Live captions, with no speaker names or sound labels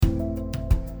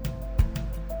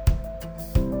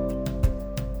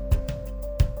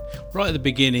Right at the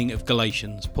beginning of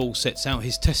Galatians, Paul sets out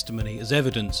his testimony as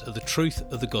evidence of the truth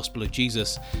of the gospel of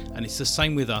Jesus, and it's the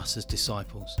same with us as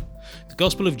disciples. The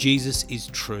gospel of Jesus is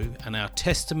true, and our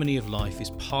testimony of life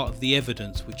is part of the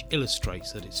evidence which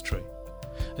illustrates that it's true.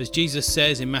 As Jesus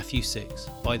says in Matthew 6,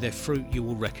 "By their fruit you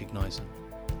will recognise them."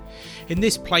 In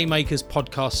this Playmakers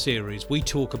podcast series, we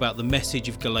talk about the message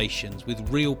of Galatians with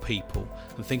real people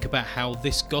and think about how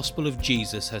this gospel of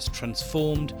Jesus has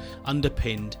transformed,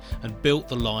 underpinned and built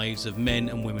the lives of men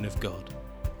and women of God.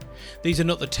 These are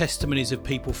not the testimonies of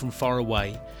people from far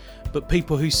away, but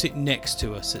people who sit next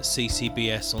to us at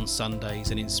CCBS on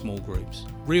Sundays and in small groups.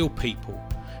 Real people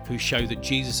who show that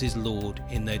Jesus is Lord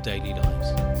in their daily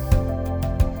lives.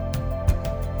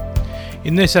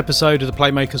 In this episode of the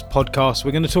Playmakers podcast,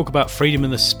 we're going to talk about freedom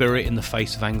in the spirit in the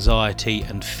face of anxiety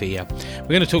and fear. We're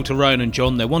going to talk to Rowan and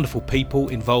John. They're wonderful people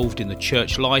involved in the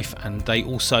church life, and they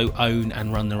also own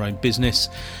and run their own business.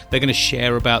 They're going to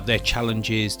share about their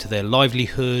challenges to their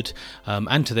livelihood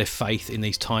and to their faith in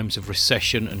these times of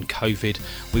recession and COVID.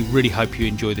 We really hope you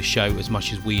enjoy the show as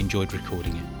much as we enjoyed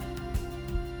recording it.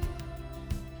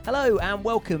 Hello and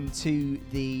welcome to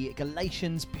the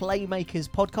Galatians Playmakers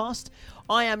podcast.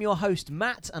 I am your host,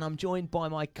 Matt, and I'm joined by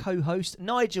my co-host,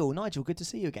 Nigel. Nigel, good to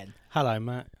see you again. Hello,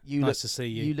 Matt. Nice to see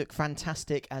you. You look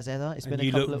fantastic as ever. It's been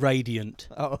a couple of radiant.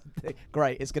 Oh,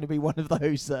 great. It's going to be one of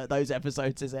those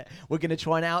episodes, is it? We're going to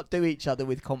try and outdo each other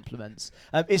with compliments.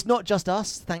 It's not just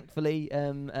us, thankfully,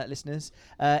 listeners.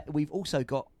 We've also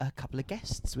got a couple of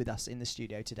guests with us in the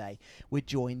studio today. We're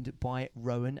joined by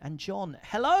Rowan and John.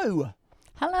 Hello.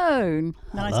 Hello,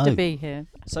 nice to be here.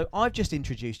 So I've just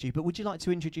introduced you, but would you like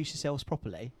to introduce yourselves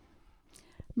properly?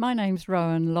 My name's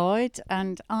Rowan Lloyd,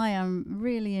 and I am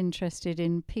really interested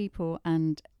in people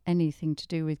and anything to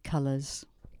do with colours.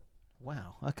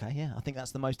 Wow, okay, yeah. I think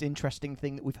that's the most interesting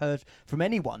thing that we've heard from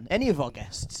anyone, any of our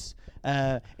guests,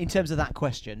 in terms of that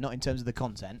question, not in terms of the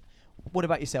content. What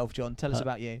about yourself, John? Tell us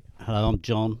about you. Hello, I'm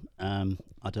John.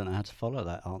 I don't know how to follow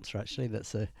that answer, actually.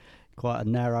 That's quite a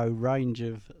narrow range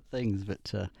of things,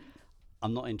 but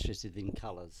I'm not interested in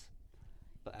colours.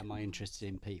 But am I interested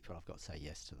in people? I've got to say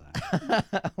yes to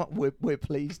that. We're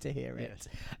pleased to hear it.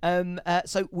 Yes.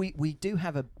 So we do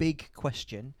have a big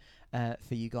question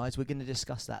for you guys. We're going to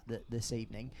discuss that this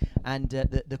evening. And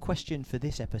the question for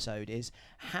this episode is,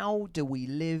 how do we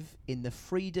live in the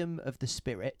freedom of the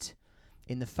Spirit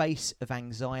in the face of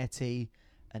anxiety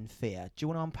and fear? Do you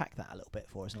want to unpack that a little bit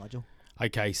for us, Nigel?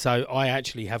 Okay, so I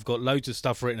actually have got loads of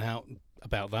stuff written out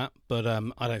about that, but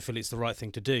I don't feel it's the right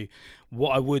thing to do.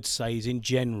 What I would say is, in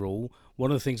general, one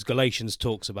of the things Galatians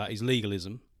talks about is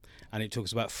legalism, and it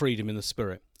talks about freedom in the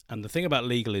spirit. And the thing about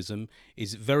legalism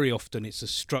is very often it's a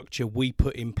structure we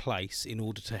put in place in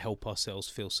order to help ourselves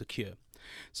feel secure.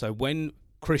 So when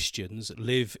Christians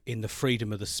live in the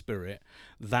freedom of the Spirit,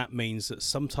 that means that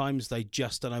sometimes they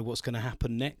just don't know what's going to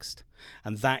happen next,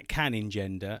 and that can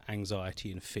engender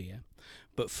anxiety and fear.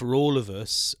 But for all of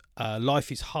us,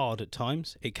 life is hard at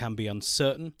times. It can be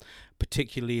uncertain,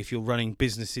 particularly if you're running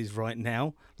businesses right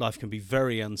now. Life can be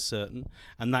very uncertain,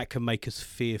 and that can make us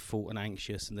fearful and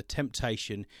anxious. And the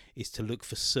temptation is to look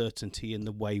for certainty in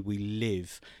the way we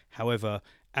live. However,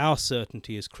 our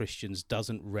certainty as Christians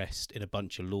doesn't rest in a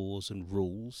bunch of laws and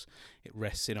rules. It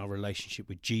rests in our relationship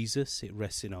with Jesus, it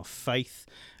rests in our faith,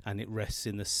 and it rests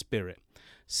in the Spirit.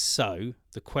 So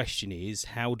the question is,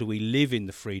 how do we live in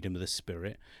the freedom of the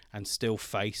Spirit and still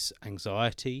face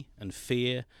anxiety and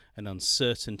fear and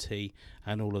uncertainty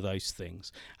and all of those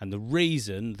things? And the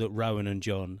reason that Rowan and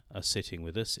John are sitting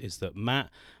with us is that Matt,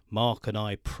 Mark and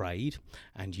I prayed,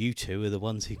 and you two are the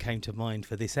ones who came to mind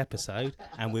for this episode,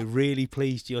 and we're really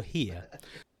pleased you're here.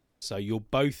 So you're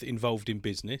both involved in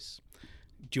business.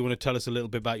 Do you want to tell us a little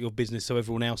bit about your business so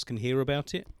everyone else can hear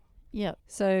about it? Yeah,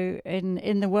 so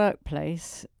in the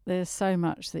workplace, there's so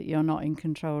much that you're not in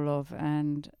control of,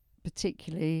 and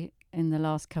particularly in the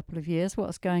last couple of years,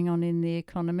 what's going on in the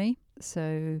economy.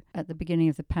 So at the beginning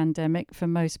of the pandemic, for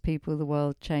most people, the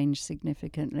world changed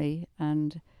significantly,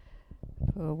 and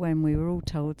when we were all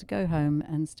told to go home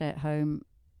and stay at home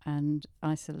and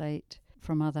isolate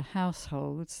from other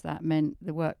households, that meant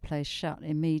the workplace shut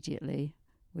immediately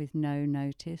with no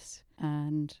notice.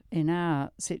 And in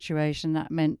our situation,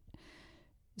 that meant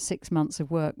 6 months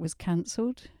of work was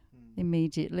cancelled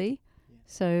immediately. Yeah.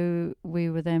 So we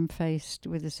were then faced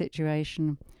with a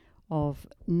situation of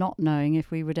not knowing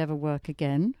if we would ever work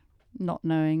again, not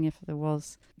knowing if there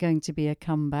was going to be a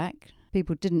comeback.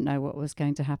 People didn't know what was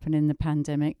going to happen in the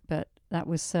pandemic, but that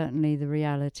was certainly the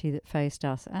reality that faced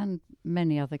us and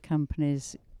many other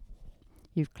companies.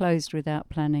 You've closed without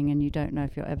planning and you don't know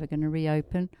if you're ever going to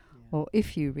reopen, or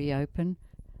if you reopen,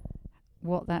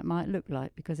 what that might look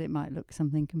like, because it might look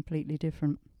something completely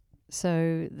different.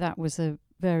 So that was a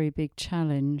very big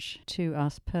challenge to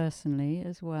us personally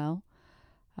as well.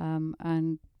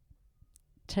 And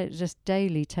just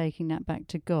daily taking that back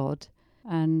to God.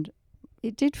 And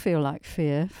it did feel like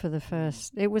fear for the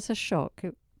first. It was a shock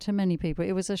to many people.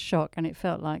 It was a shock, and it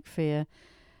felt like fear.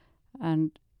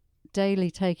 And daily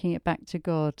taking it back to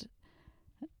God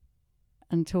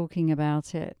and talking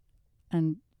about it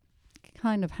and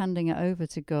kind of handing it over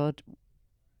to God,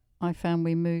 I found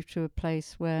we moved to a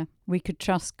place where we could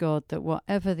trust God that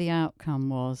whatever the outcome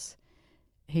was,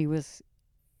 He was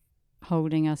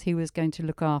holding us, He was going to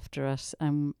look after us,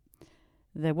 and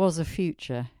there was a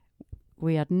future.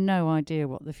 We had no idea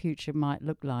what the future might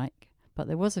look like, but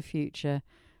there was a future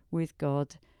with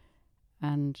God,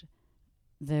 and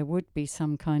there would be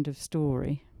some kind of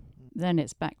story. Then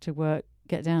it's back to work,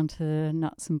 get down to the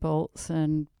nuts and bolts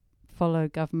and follow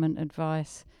government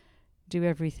advice, do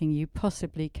everything you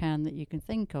possibly can that you can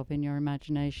think of in your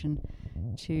imagination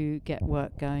to get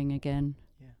work going again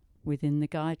within the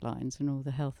guidelines and all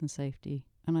the health and safety.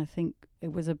 And I think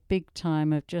it was a big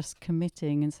time of just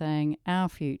committing and saying our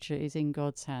future is in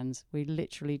God's hands. We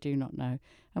literally do not know.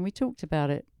 And we talked about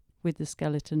it with the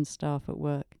skeleton staff at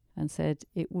work and said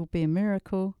it will be a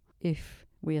miracle if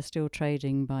we are still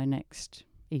trading by next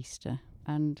Easter.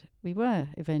 And we were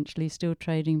eventually still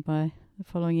trading by the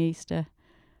following Easter.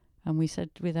 And we said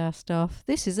with our staff,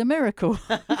 this is a miracle.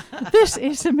 This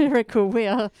is a miracle. We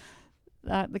are,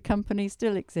 the company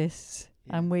still exists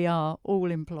and we are all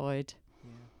employed.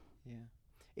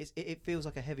 It feels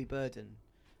like a heavy burden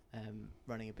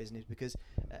running a business because,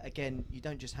 again, you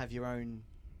don't just have your own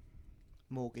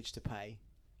mortgage to pay.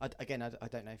 I don't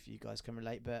know if you guys can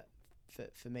relate, but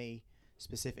for me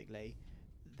specifically,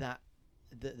 that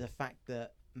the fact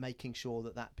that making sure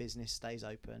that business stays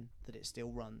open, that it still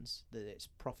runs, that it's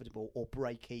profitable or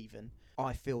break even,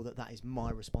 I feel that is my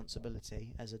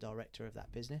responsibility as a director of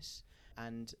that business.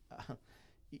 And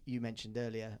you mentioned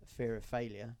earlier fear of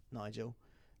failure, Nigel.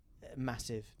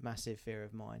 Massive fear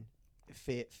of mine.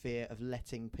 Fear of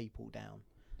letting people down,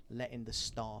 letting the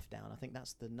staff down. I think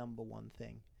that's the number one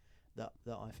thing that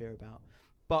I fear about.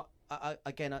 But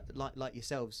again, like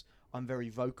yourselves, I'm very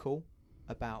vocal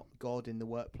about God in the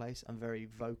workplace. I'm very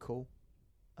vocal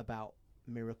about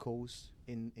miracles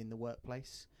in the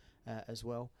workplace as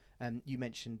well. You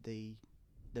mentioned the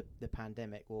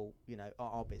pandemic. Well, you know,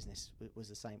 our business was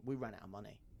the same. We ran out of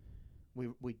money.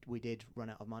 We did run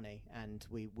out of money, and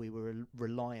we were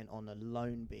reliant on a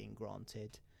loan being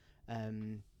granted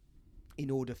in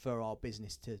order for our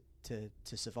business to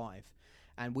survive.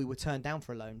 And we were turned down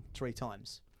for a loan 3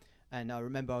 times. And I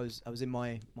remember I was in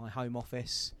my home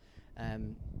office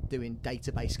doing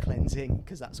database cleansing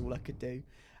because that's all I could do.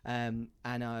 And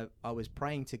I was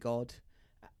praying to God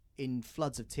in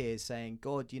floods of tears saying,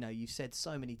 God, you know, you've said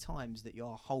so many times that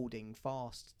you're holding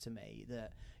fast to me,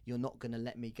 that you're not going to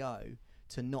let me go,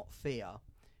 to not fear.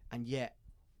 And yet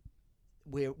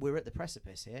we're at the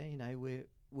precipice here, you know,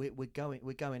 we're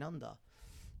going under.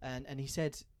 And he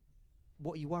said,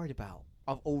 what are you worried about?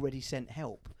 I've already sent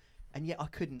help. And yet I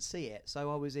couldn't see it.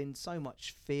 So I was in so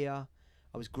much fear.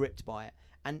 I was gripped by it.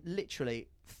 And literally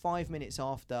 5 minutes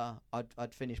after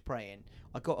I'd finished praying,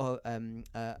 I got an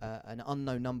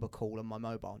unknown number call on my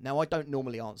mobile. Now, I don't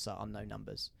normally answer unknown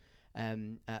numbers.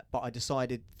 But I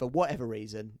decided, for whatever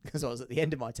reason, because I was at the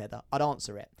end of my tether, I'd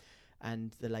answer it.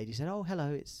 And the lady said, oh,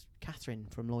 hello, it's Catherine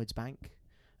from Lloyds Bank.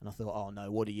 And I thought, oh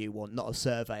no, what do you want? Not a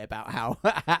survey about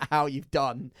how you've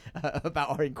done about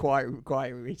our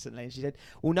inquiry recently. And she said,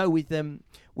 well, no,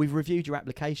 we've reviewed your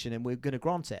application and we're going to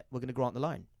grant it. We're going to grant the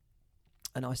loan.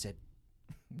 And I said,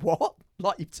 what?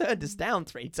 Like, you've turned us down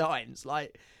 3 times.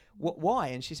 Like, what? Why?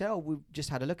 And she said, oh, we've just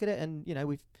had a look at it and, you know,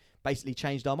 we've basically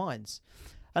changed our minds.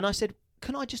 And I said,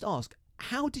 can I just ask,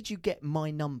 how did you get my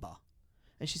number?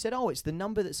 And she said, oh, it's the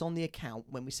number that's on the account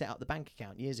when we set up the bank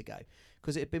account years ago,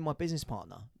 because it had been my business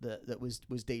partner that was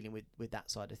dealing with that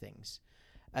side of things.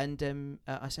 And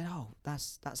I said, oh,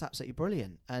 that's absolutely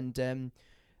brilliant. And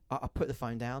I put the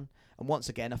phone down, and once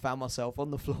again I found myself on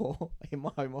the floor in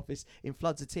my home office in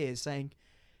floods of tears saying,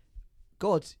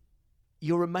 God,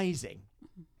 you're amazing.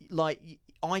 Like,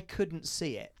 I couldn't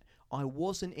see it. I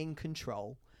wasn't in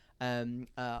control.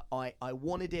 I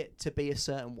wanted it to be a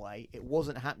certain way. It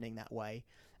wasn't happening that way.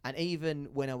 And even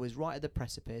when I was right at the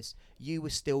precipice, you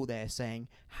were still there saying,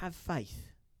 have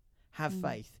faith. Have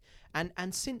faith.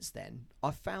 And since then,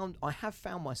 I have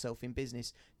found myself in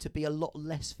business to be a lot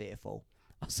less fearful.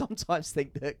 I sometimes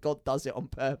think that God does it on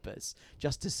purpose,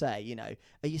 just to say, you know,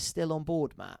 are you still on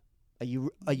board, Matt?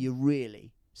 Are you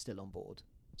really still on board?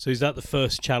 So is that the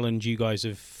first challenge you guys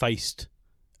have faced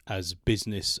as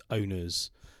business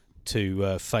owners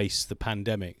to face the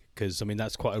pandemic? Because, I mean,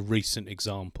 that's quite a recent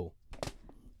example.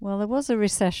 Well, there was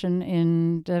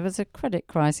a credit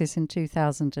crisis in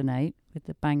 2008 with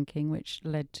the banking, which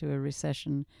led to a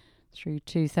recession through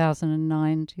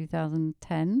 2009,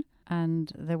 2010.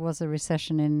 And there was a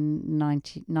recession in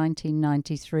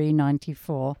 1993,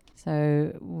 94.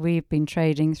 So we've been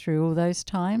trading through all those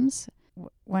times.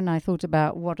 When I thought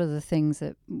about what are the things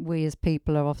that we as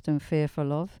people are often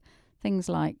fearful of, things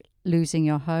like losing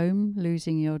your home,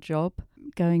 losing your job,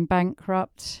 going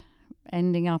bankrupt,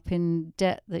 ending up in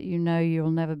debt that you know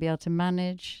you'll never be able to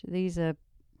manage. These are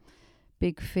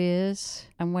big fears.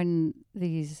 And when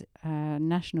these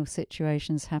national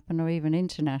situations happen, or even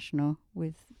international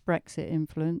with Brexit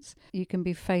influence, you can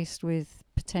be faced with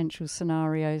potential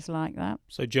scenarios like that.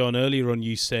 So, John, earlier on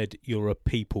you said you're a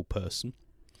people person.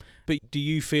 But do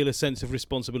you feel a sense of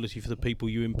responsibility for the people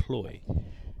you employ?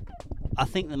 I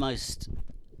think the most,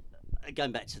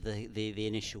 going back to the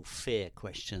initial fear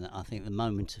question, I think the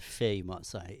moment of fear, you might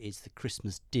say, is the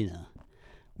Christmas dinner,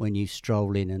 when you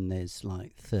stroll in and there's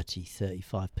like 30,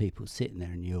 35 people sitting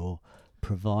there and you're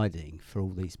providing for all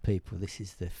these people. This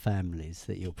is the families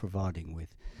that you're providing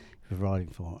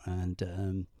for.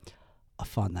 And I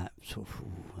find that sort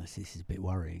of, this is a bit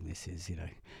worrying. This is,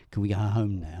 can we go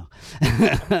home now?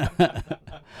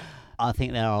 I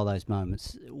think there are those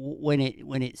moments when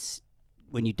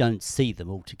you don't see them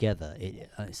all together. It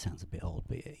sounds a bit odd,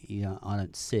 but I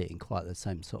don't see it in quite the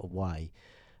same sort of way.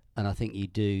 And I think you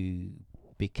do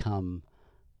become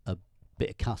a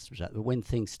bit accustomed to that. But when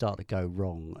things start to go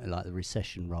wrong, like the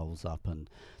recession rolls up and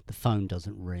the phone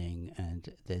doesn't ring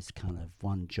and there's kind of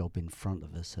one job in front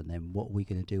of us, and then what are we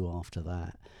going to do after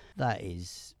that? That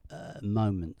is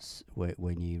moments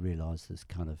when you realise there's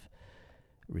kind of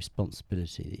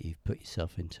responsibility that you've put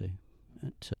yourself into.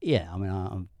 I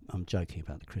mean, I'm joking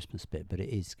about the Christmas bit, but it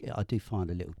is. I do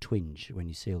find a little twinge when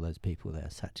you see all those people there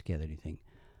sat together and you think,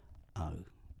 oh,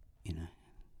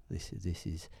 this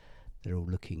is. They're all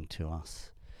looking to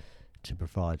us to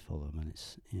provide for them, and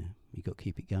it's you've got to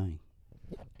keep it going.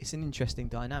 It's an interesting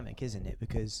dynamic, isn't it?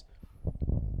 Because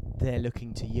they're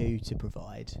looking to you to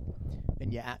provide,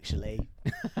 and yet actually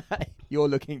you're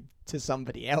looking to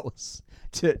somebody else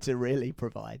to really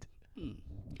provide.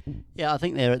 Yeah, I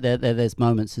think there's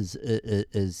moments as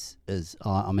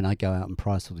I go out and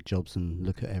price all the jobs and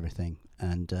look at everything,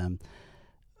 and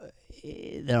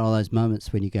there are those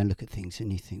moments when you go and look at things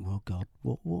and you think, well, God,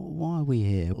 why are we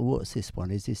here? What's this one?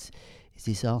 Is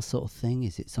this our sort of thing?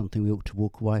 Is it something we ought to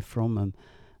walk away from? And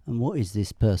what is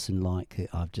this person like that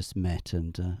I've just met?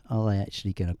 And are they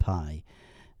actually going to pay?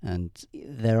 And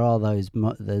there are those.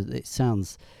 It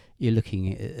sounds you're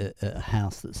looking at a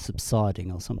house that's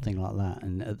subsiding or something like that,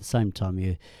 and at the same time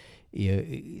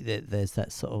there's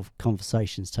that sort of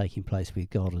conversations taking place with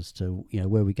God as to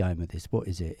where are we going with this? What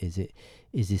is it?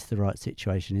 Is this the right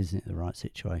situation? Isn't it the right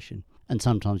situation? And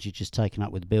sometimes you're just taken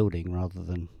up with building rather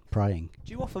than praying.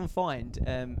 Do you often find,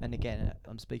 and again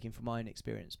I'm speaking from my own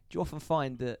experience, do you often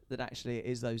find that actually it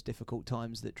is those difficult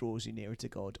times that draws you nearer to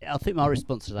God? I think my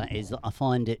response to that is that I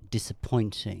find it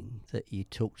disappointing that you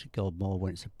talk to God more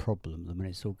when it's a problem than when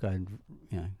it's all going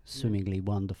swimmingly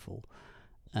wonderful.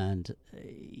 And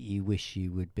you wish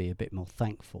you would be a bit more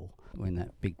thankful when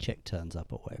that big check turns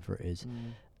up or whatever it is.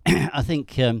 I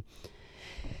think,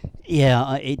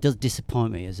 it does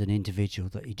disappoint me as an individual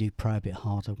that you do pray a bit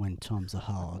harder when times are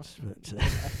hard. But,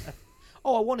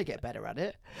 I want to get better at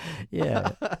it.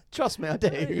 Yeah. Trust me, I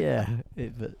do.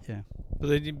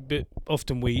 But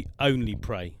often we only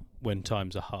pray when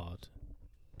times are hard.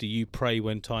 Do you pray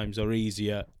when times are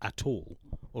easier at all?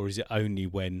 Or is it only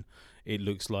when it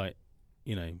looks like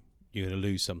you're going to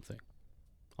lose something?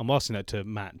 I'm asking that to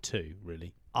Matt too,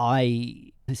 really.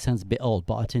 This sounds a bit odd,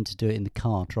 but I tend to do it in the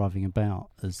car driving about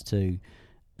as to,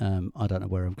 I don't know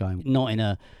where I'm going. Not in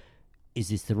a, is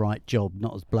this the right job?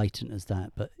 Not as blatant as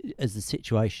that, but as the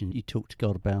situation, you talk to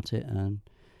God about it, and,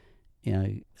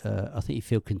 I think you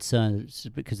feel concerned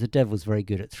because the devil's very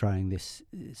good at throwing this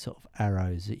sort of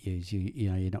arrows at you.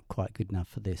 You're not quite good enough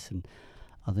for this, and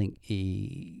I think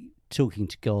talking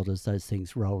to God as those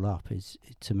things roll up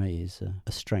to me is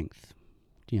a strength,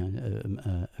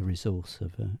 a resource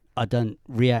of. I don't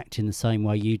react in the same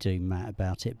way you do, Matt,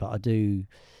 about it, but I do.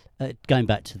 Going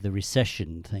back to the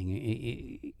recession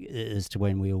thing, as to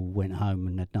when we all went home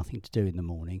and had nothing to do in the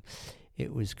morning,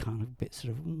 it was kind of a bit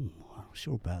sort of, I'm not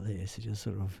sure about this. It just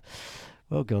sort of,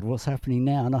 well, God, what's happening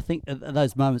now? And I think at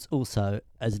those moments also,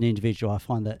 as an individual, I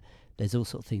find that there's all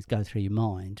sorts of things go through your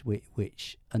mind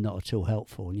which are not at all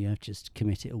helpful, and you have to just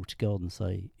commit it all to God and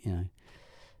say,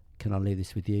 can I leave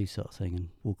this with you sort of thing and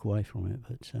walk away from it.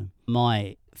 But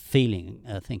my feeling,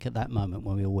 I think, at that moment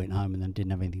when we all went home and then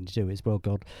didn't have anything to do is, well,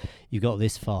 God, you got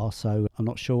this far, so I'm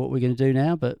not sure what we're going to do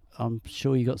now, but I'm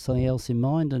sure you got something else in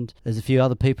mind, and there's a few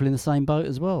other people in the same boat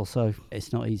as well, so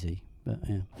it's not easy. But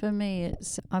yeah. For me,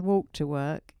 I walk to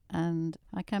work and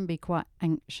I can be quite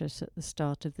anxious at the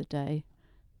start of the day.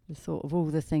 The thought of all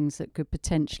the things that could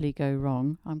potentially go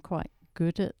wrong. I'm quite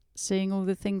good at seeing all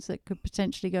the things that could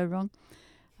potentially go wrong.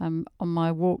 On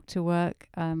my walk to work,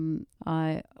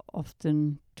 I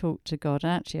often talk to God.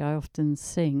 Actually, I often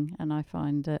sing, and I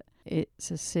find that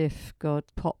it's as if God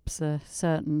pops a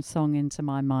certain song into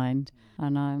my mind,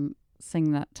 and I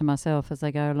sing that to myself as I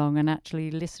go along, and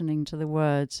actually listening to the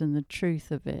words and the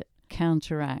truth of it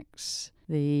counteracts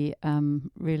the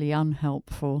really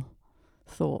unhelpful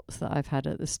thoughts that I've had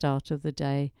at the start of the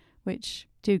day, which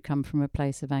do come from a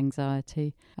place of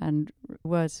anxiety. And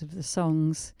words of the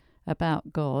songs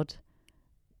about God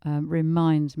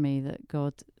remind me that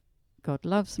God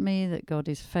loves me, that God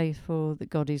is faithful, that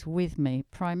God is with me.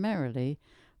 Primarily,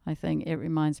 I think it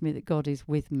reminds me that God is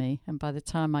with me, and by the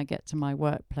time I get to my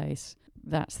workplace,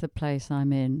 that's the place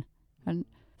I'm in. And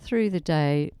through the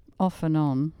day, off and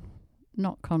on,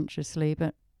 not consciously,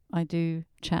 but I do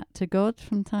chat to God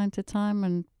from time to time,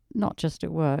 and not just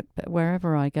at work, but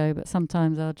wherever I go. But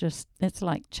sometimes it's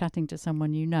like chatting to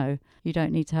someone you know. You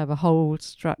don't need to have a whole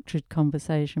structured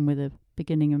conversation with a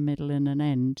beginning, a middle and an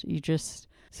end. You just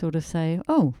sort of say,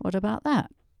 oh, what about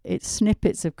that? It's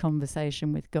snippets of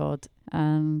conversation with God,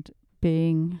 and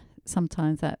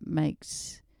sometimes that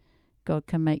makes God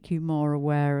can make you more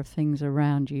aware of things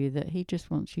around you that he just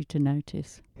wants you to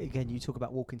notice. Again, you talk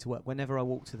about walking to work. Whenever I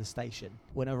walk to the station,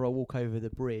 whenever I walk over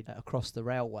the bridge across the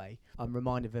railway, I'm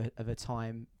reminded of a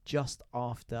time just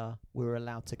after we were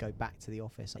allowed to go back to the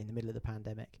office in the middle of the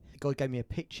pandemic. God gave me a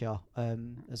picture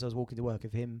as I was walking to work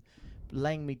of him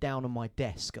laying me down on my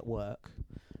desk at work,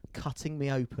 cutting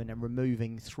me open and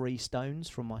removing 3 stones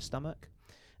from my stomach.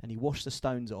 And he washed the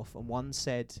stones off, and one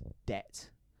said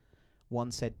debt,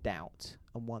 one said doubt,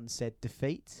 and one said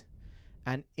defeat.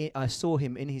 And I saw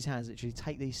him in his hands literally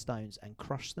take these stones and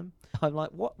crush them. I'm like,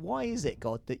 what? Why is it,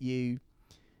 God, that you've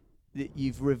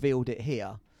revealed it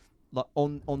here, like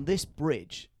on this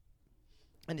bridge?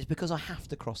 And it's because I have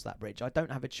to cross that bridge. I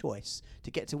don't have a choice.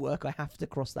 To get to work, I have to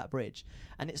cross that bridge.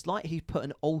 And it's like he put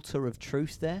an altar of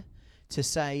truth there to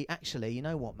say, actually, you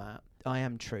know what, Matt? I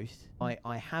am truth.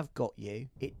 I have got you.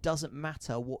 It doesn't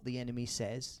matter what the enemy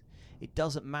says. It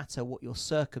doesn't matter what your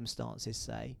circumstances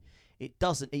say. It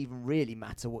doesn't even really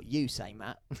matter what you say,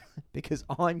 Matt, because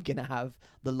I'm going to have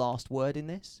the last word in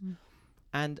this.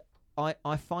 And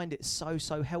I find it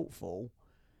so helpful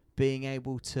being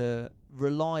able to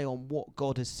rely on what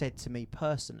God has said to me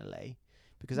personally,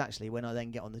 because actually when I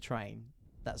then get on the train,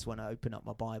 that's when I open up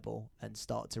my Bible and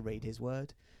start to read his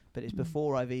word. But it's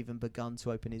before I've even begun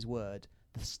to open his word,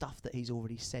 the stuff that he's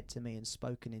already said to me and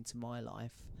spoken into my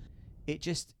life, it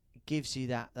just gives you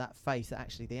that faith that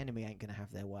actually the enemy ain't going to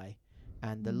have their way.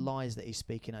 And the lies that he's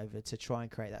speaking over to try and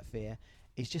create that fear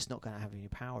is just not going to have any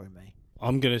power in me.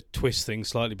 I'm going to twist things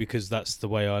slightly because that's the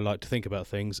way I like to think about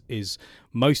things, is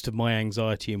most of my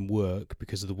anxiety in work,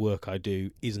 because of the work I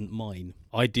do, isn't mine.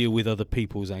 I deal with other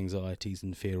people's anxieties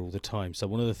and fear all the time. So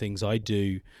one of the things I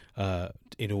do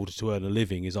in order to earn a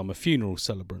living is I'm a funeral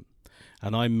celebrant,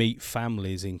 and I meet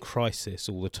families in crisis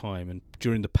all the time. And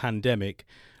during the pandemic,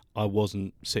 I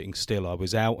wasn't sitting still. I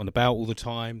was out and about all the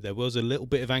time. There was a little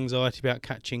bit of anxiety about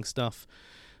catching stuff,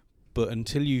 but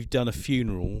until you've done a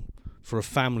funeral for a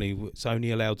family that's only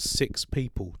allowed 6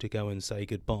 people to go and say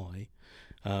goodbye,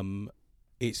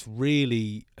 it's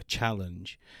really a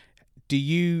challenge. Do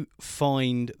you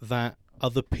find that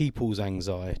other people's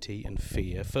anxiety and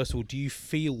fear, first of all, do you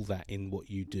feel that in what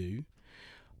you do?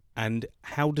 And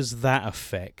how does that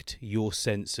affect your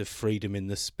sense of freedom in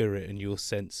the spirit and your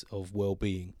sense of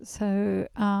well-being? So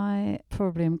I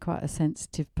probably am quite a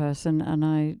sensitive person, and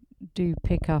I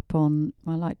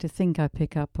like to think I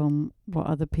pick up on what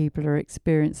other people are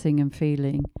experiencing and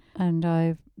feeling.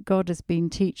 And God has been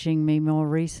teaching me more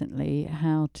recently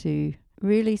how to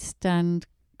really stand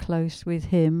close with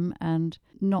him and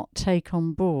not take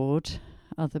on board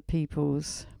other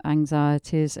people's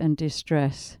anxieties and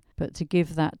distress, but to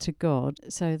give that to God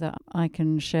so that I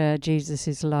can share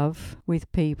Jesus' love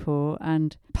with people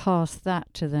and pass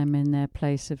that to them in their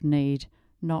place of need.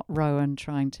 Not Rowan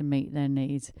trying to meet their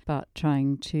needs, but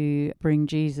trying to bring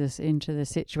Jesus into the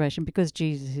situation, because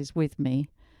Jesus is with me,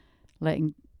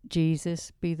 letting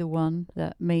Jesus be the one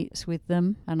that meets with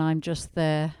them, and I'm just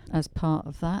there as part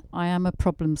of that. I am a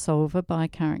problem solver by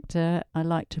character. I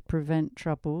like to prevent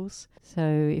troubles. So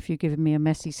if you're giving me a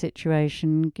messy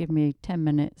situation, give me 10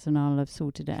 minutes and I'll have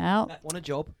sorted it out. Want a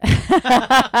job?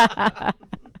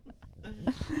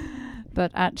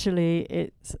 But actually,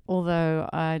 it's, although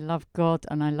I love God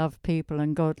and I love people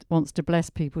and God wants to bless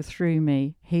people through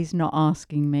me, he's not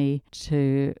asking me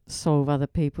to solve other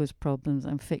people's problems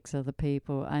and fix other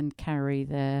people and carry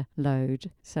their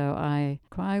load. So I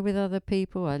cry with other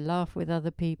people, I laugh with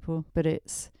other people, but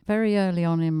it's very early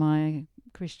on in my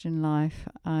Christian life,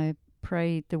 I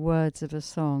prayed the words of a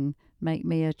song, "Make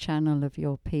me a channel of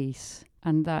your peace."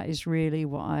 And that is really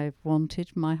what I've wanted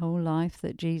my whole life,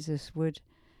 that Jesus would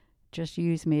just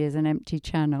use me as an empty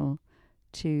channel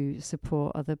to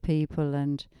support other people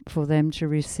and for them to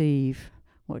receive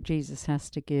what Jesus has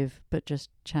to give, but just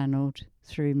channeled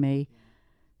through me.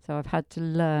 So I've had to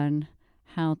learn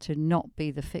how to not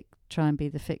be try and be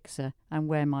the fixer and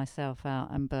wear myself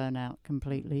out and burn out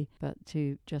completely, but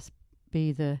to just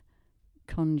be the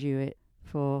conduit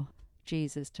for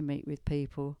Jesus to meet with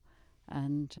people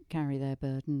and carry their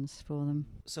burdens for them.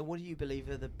 So what do you believe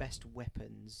are the best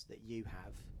weapons that you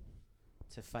have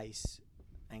to face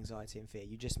anxiety and fear?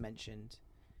 You just mentioned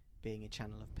being a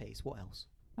channel of peace. What else?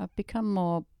 I've become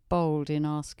more bold in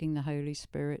asking the Holy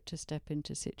Spirit to step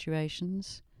into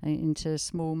situations, into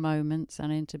small moments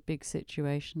and into big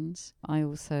situations. I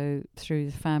also, through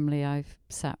the family, I've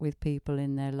sat with people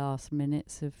in their last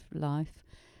minutes of life,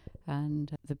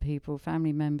 and the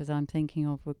family members I'm thinking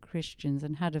of were Christians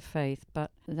and had a faith,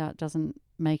 but that doesn't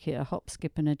make it a hop,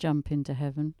 skip and a jump into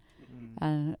heaven.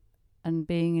 And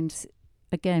being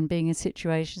in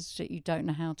situations that you don't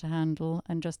know how to handle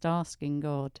and just asking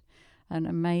God. And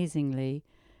amazingly,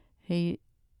 he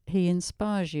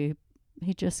inspires you.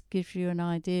 He just gives you an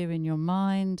idea in your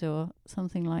mind or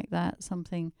something like that.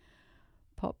 Something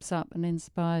pops up and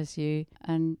inspires you.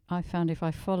 And I found if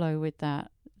I follow with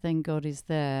that, then God is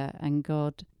there, and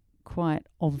God quite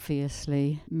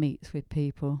obviously meets with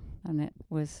people. And it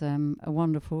was a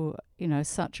wonderful,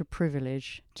 such a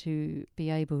privilege to be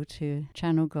able to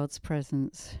channel God's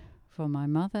presence for my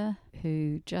mother,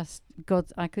 who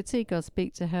I could see God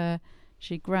speak to her.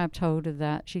 She grabbed hold of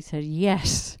that. She said,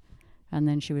 yes. And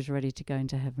then she was ready to go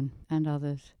into heaven, and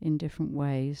others in different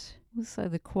ways. Also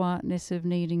the quietness of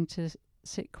needing to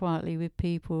sit quietly with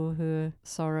people who are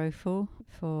sorrowful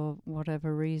for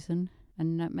whatever reason.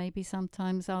 And that maybe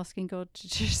sometimes asking God to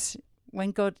just,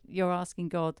 you're asking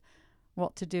God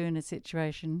what to do in a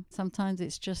situation, sometimes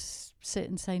it's just sit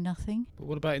and say nothing. But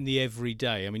what about in the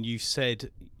everyday? I mean, you said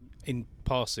in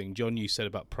passing, John, you said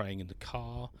about praying in the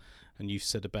car, and you've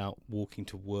said about walking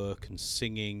to work and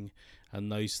singing and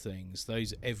those things,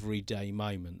 those everyday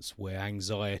moments where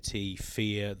anxiety,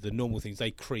 fear, the normal things,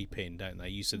 they creep in, don't they?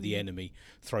 You said the enemy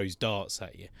throws darts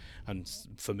at you, and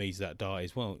for me that dart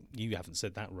is, well, you haven't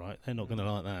said that right, they're not going to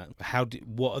like that.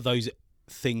 What are those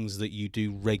things that you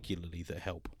do regularly that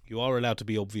help? You are allowed to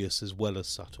be obvious as well as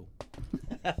subtle.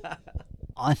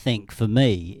 I think for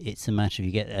me, it's a matter of,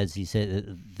 you get, as you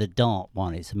said, the dart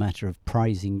one, it's a matter of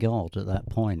praising God at that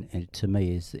point. It, to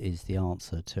me, is the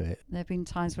answer to it. There have been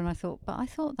times when I thought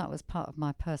that was part of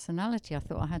my personality. I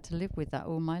thought I had to live with that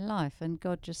all my life. And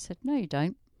God just said, no, you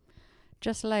don't.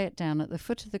 Just lay it down at the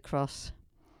foot of the cross.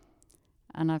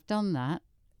 And I've done that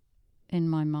in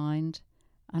my mind.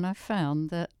 And I've found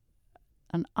that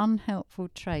an unhelpful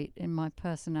trait in my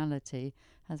personality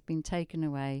has been taken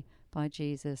away by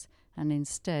Jesus, and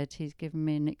instead he's given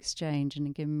me an exchange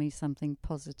and given me something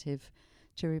positive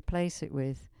to replace it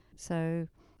with. So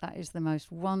that is the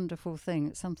most wonderful thing.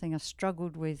 It's something I've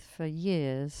struggled with for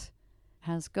years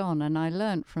has gone, and I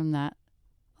learnt from that,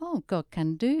 oh, God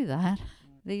can do that.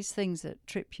 These things that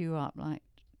trip you up, like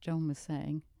John was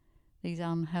saying, these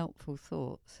unhelpful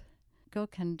thoughts,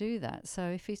 God can do that. So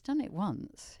if he's done it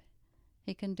once,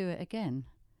 he can do it again.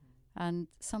 And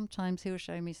sometimes he'll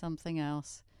show me something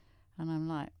else, and I'm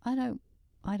like, I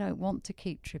don't want to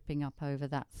keep tripping up over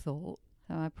that thought.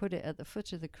 So I put it at the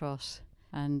foot of the cross,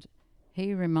 and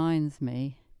he reminds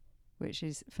me, which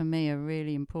is for me a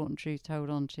really important truth to hold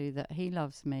on to, that he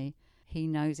loves me. He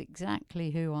knows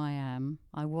exactly who I am.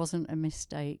 I wasn't a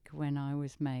mistake when I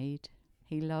was made.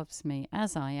 He loves me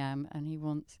as I am, and he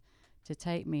wants to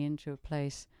take me into a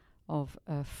place of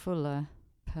a fuller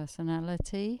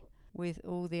personality, with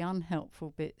all the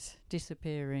unhelpful bits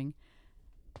disappearing,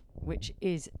 which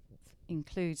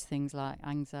includes things like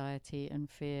anxiety and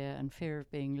fear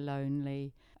of being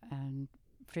lonely and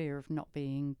fear of not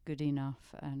being good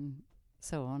enough and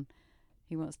so on.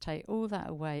 He wants to take all that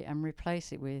away and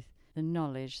replace it with the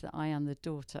knowledge that I am the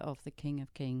daughter of the King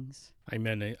of Kings.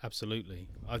 Amen. Absolutely.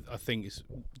 I think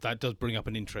that does bring up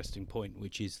an interesting point,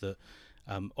 which is that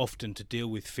often to deal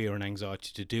with fear and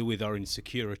anxiety, to deal with our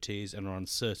insecurities and our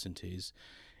uncertainties,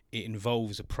 it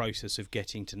involves a process of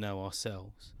getting to know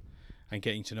ourselves and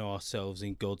getting to know ourselves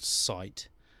in God's sight.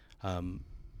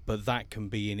 But that can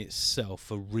be in itself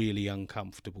a really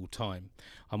uncomfortable time.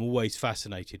 I'm always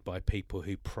fascinated by people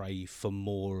who pray for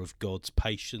more of God's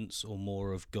patience or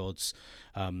more of God's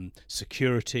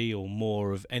security or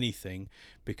more of anything,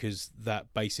 because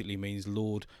that basically means,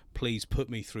 Lord, please put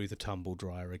me through the tumble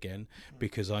dryer again,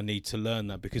 because I need to learn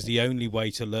that, because the only way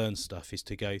to learn stuff is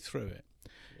to go through it.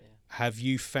 Yeah. Have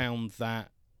you found that,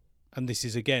 and this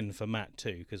is again for Matt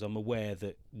too, because I'm aware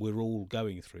that we're all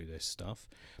going through this stuff,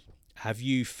 have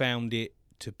you found it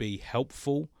to be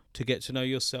helpful to get to know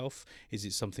yourself? Is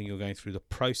it something you're going through the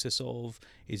process of?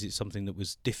 Is it something that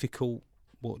was difficult?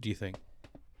 What do you think?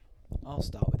 I'll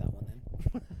start with that one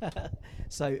then.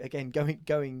 So again,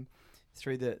 going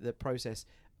through the process,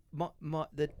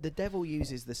 the devil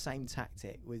uses the same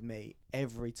tactic with me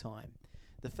every time.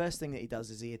 The first thing that he does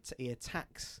is he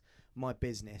attacks my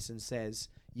business and says,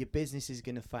 your business is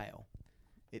going to fail.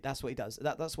 That's what he does.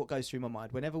 That's what goes through my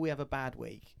mind. Whenever we have a bad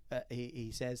week,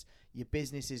 he says, your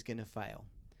business is going to fail.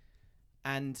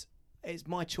 And it's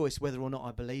my choice whether or not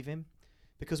I believe him.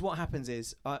 Because what happens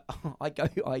is,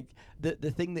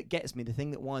 the thing that gets me, the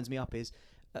thing that winds me up is,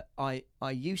 I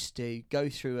used to go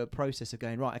through a process of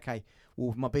going, right, okay,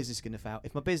 well, my business is going to fail.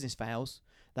 If my business fails,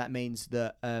 that means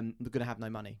that we're going to have no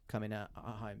money coming out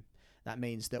at home. That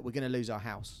means that we're going to lose our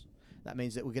house. That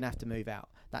means that we're going to have to move out.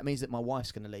 That means that my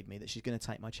wife's going to leave me, that she's going to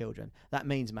take my children. That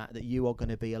means, Matt, that you are going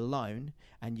to be alone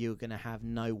and you're going to have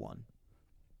no one.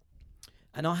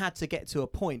 And I had to get to a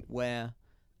point where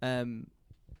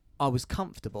I was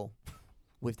comfortable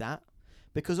with that,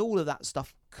 because all of that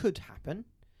stuff could happen.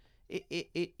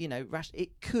 It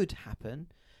could happen,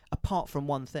 apart from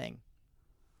one thing.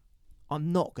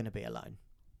 I'm not going to be alone.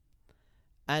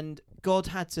 And God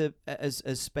has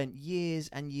spent years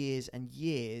and years and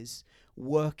years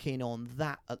working on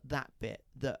that bit,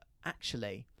 that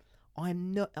actually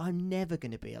I'm never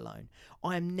going to be alone.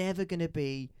 I'm never going to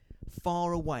be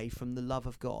far away from the love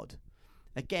of God.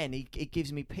 Again, he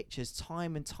gives me pictures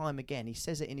time and time again. He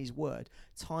says it in his word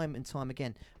time and time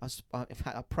again. In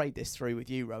fact, I prayed this through with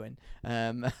you, Rowan,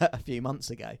 a few months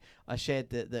ago. I shared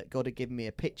that God had given me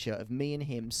a picture of me and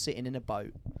him sitting in a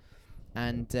boat.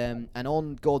 And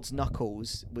on God's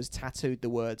knuckles was tattooed the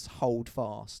words, hold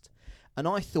fast. And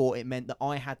I thought it meant that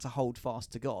I had to hold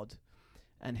fast to God.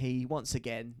 And he, once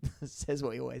again, says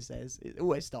what he always says. It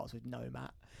always starts with, no,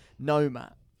 Matt. No,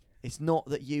 Matt. It's not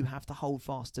that you have to hold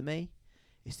fast to me.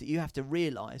 It's that you have to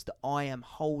realise that I am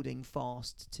holding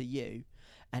fast to you.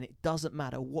 And it doesn't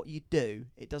matter what you do.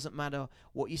 It doesn't matter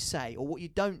what you say or what you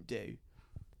don't do.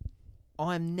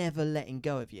 I'm never letting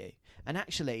go of you. And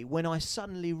actually, when I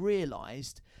suddenly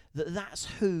realised that that's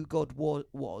who God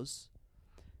was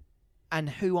and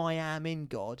who I am in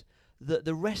God, that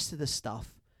the rest of the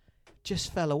stuff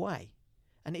just fell away.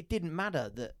 And it didn't matter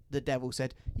that the devil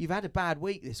said, you've had a bad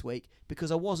week this week,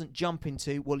 because I wasn't jumping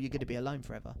to, well, you're going to be alone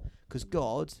forever. Because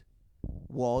God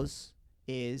was,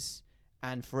 is,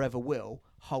 and forever will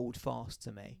hold fast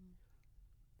to me.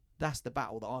 That's the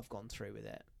battle that I've gone through with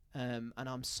it. And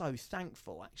I'm so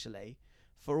thankful, actually,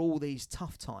 for all these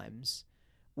tough times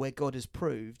where God has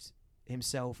proved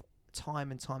himself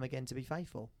time and time again to be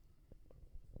faithful.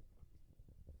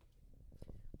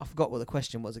 I forgot what the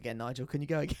question was again, Nigel. Can you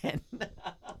go again?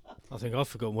 I think I've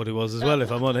forgotten what it was as well,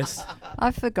 if I'm honest.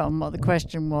 I've forgotten what the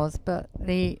question was, but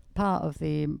the part of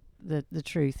the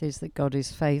truth is that God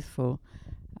is faithful.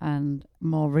 And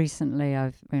more recently,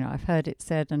 I've heard it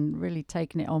said and really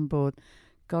taken it on board.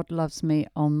 God loves me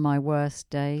on my worst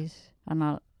days.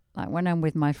 And when I'm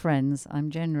with my friends, I'm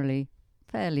generally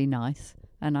fairly nice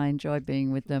and I enjoy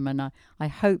being with them, and I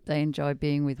hope they enjoy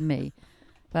being with me.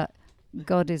 But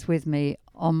God is with me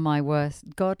on my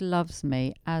worst. God loves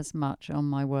me as much on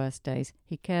my worst days.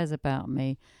 He cares about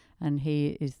me and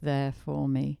he is there for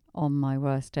me on my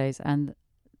worst days. And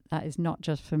that is not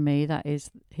just for me, that is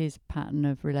his pattern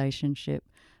of relationship.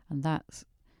 And that's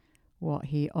what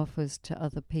he offers to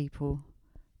other people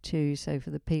too. So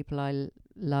for the people I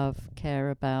love, care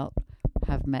about,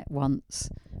 have met once,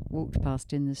 walked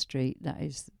past in the street, that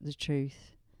is the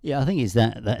truth. Yeah, I think it's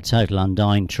that total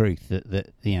undying truth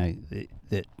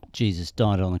that Jesus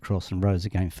died on the cross and rose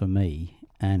again for me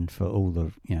and for all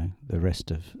the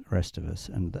rest of us,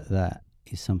 and that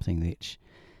is something which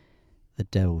the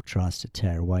devil tries to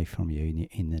tear away from you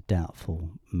in the doubtful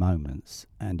moments,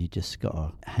 and you just got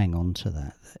to hang on to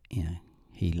that.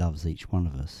 He loves each one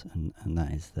of us, and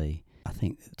that is I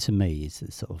think to me is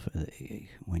the sort of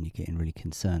when you're getting really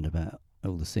concerned about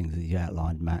all the things that you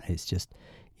outlined, Matt. It's just,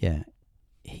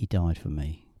 he died for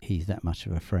me. He's that much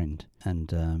of a friend,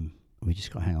 and we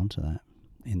just got to hang on to that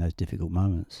in those difficult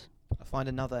moments. I find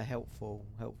another helpful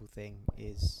thing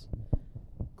is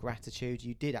gratitude.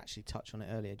 You did actually touch on it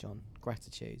earlier, John.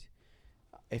 Gratitude.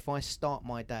 If I start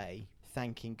my day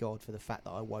thanking God for the fact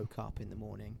that I woke up in the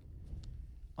morning,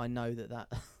 I know that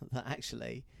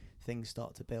actually things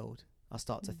start to build. I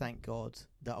start to thank God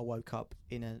that I woke up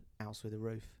in a house with a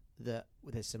roof, that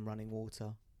there's some running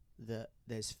water, that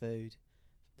there's food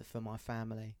for my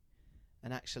family.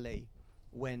 And actually,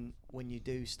 when you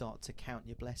do start to count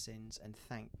your blessings and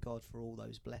thank God for all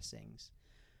those blessings,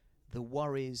 the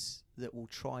worries that will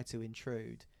try to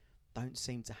intrude don't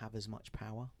seem to have as much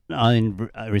power. In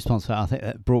response to that, I think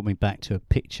that brought me back to a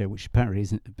picture which apparently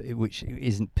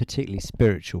isn't particularly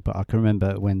spiritual, but I can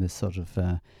remember when the sort of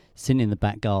sitting in the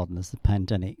back garden as the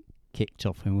pandemic kicked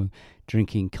off, and we were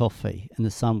drinking coffee and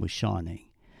the sun was shining,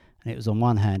 and it was on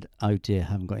one hand, oh dear,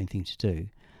 I haven't got anything to do,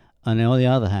 and on the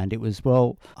other hand it was,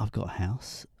 well, I've got a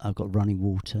house, I've got running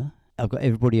water, I've got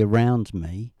everybody around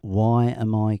me, why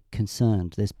am I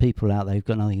concerned? There's people out there who've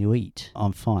got nothing to eat.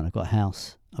 I'm fine, I've got a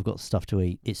house, I've got stuff to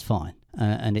eat, it's fine.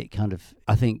 And it kind of,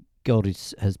 I think God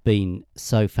has been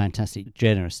so fantastic,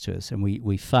 generous to us, and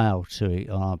we fail to,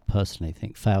 I personally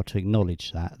think, fail to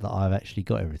acknowledge that I've actually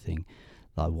got everything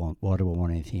that I want. Why do I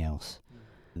want anything else?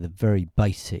 The very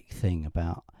basic thing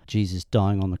about Jesus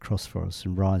dying on the cross for us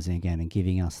and rising again and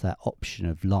giving us that option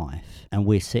of life, and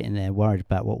we're sitting there worried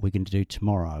about what we're going to do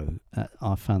tomorrow.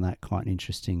 I found that quite an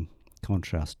interesting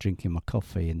contrast, drinking my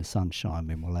coffee in the sunshine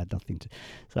when we'll had nothing to.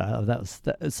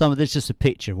 So there's just a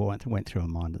picture of what went through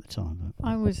my mind at the time.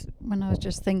 When I was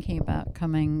just thinking about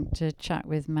coming to chat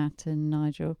with Matt and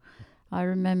Nigel, I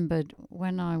remembered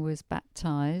when I was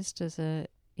baptised as a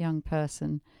young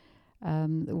person,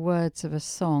 the words of a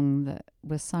song that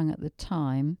was sung at the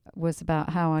time was about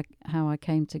how I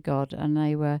came to God, and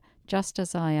they were, just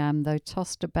as I am, though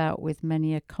tossed about with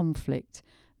many a conflict,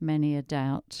 many a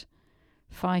doubt,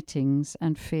 fightings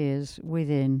and fears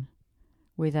within,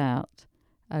 without,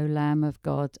 O Lamb of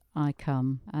God, I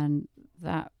come. And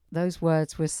those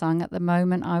words were sung at the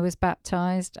moment I was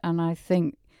baptised, and I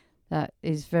think that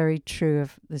is very true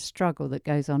of the struggle that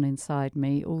goes on inside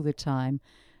me all the time,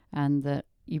 and that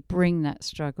you bring that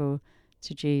struggle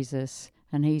to Jesus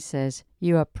and he says,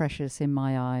 you are precious in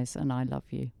my eyes and I love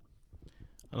you.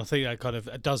 And I think that kind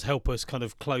of does help us kind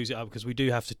of close it up, because we do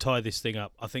have to tie this thing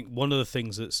up. I think one of the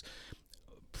things that's,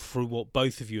 through what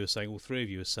both of you are saying, all three of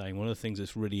you are saying, one of the things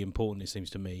that's really important, it seems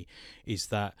to me, is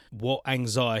that what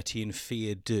anxiety and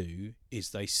fear do is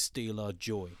they steal our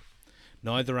joy.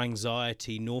 Neither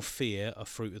anxiety nor fear are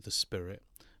fruit of the Spirit,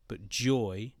 but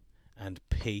joy and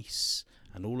peace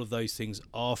and all of those things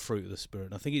are fruit of the Spirit.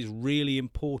 And I think it's really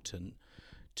important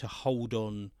to hold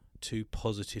on to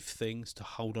positive things, to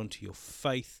hold on to your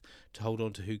faith, to hold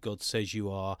on to who God says you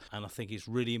are. And I think it's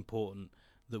really important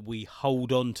that we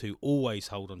always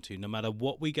hold on to, no matter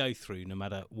what we go through, no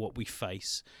matter what we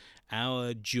face,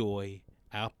 our joy,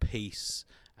 our peace,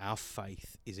 our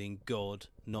faith is in God,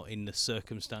 not in the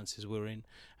circumstances we're in.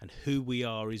 And who we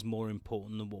are is more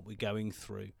important than what we're going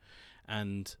through.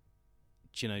 And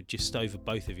just over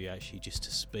both of you, actually, just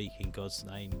to speak in God's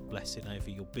name, blessing over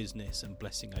your business and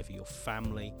blessing over your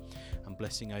family and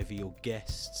blessing over your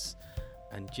guests.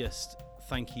 And just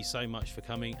thank you so much for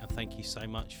coming, and thank you so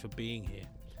much for being here.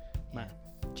 Matt.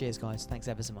 Cheers, guys. Thanks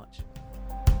ever so much.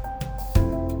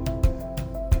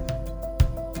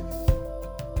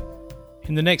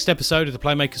 In the next episode of the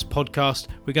Playmakers podcast,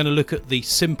 we're going to look at the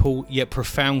simple yet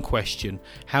profound question,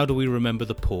 how do we remember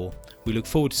the poor? We look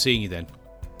forward to seeing you then.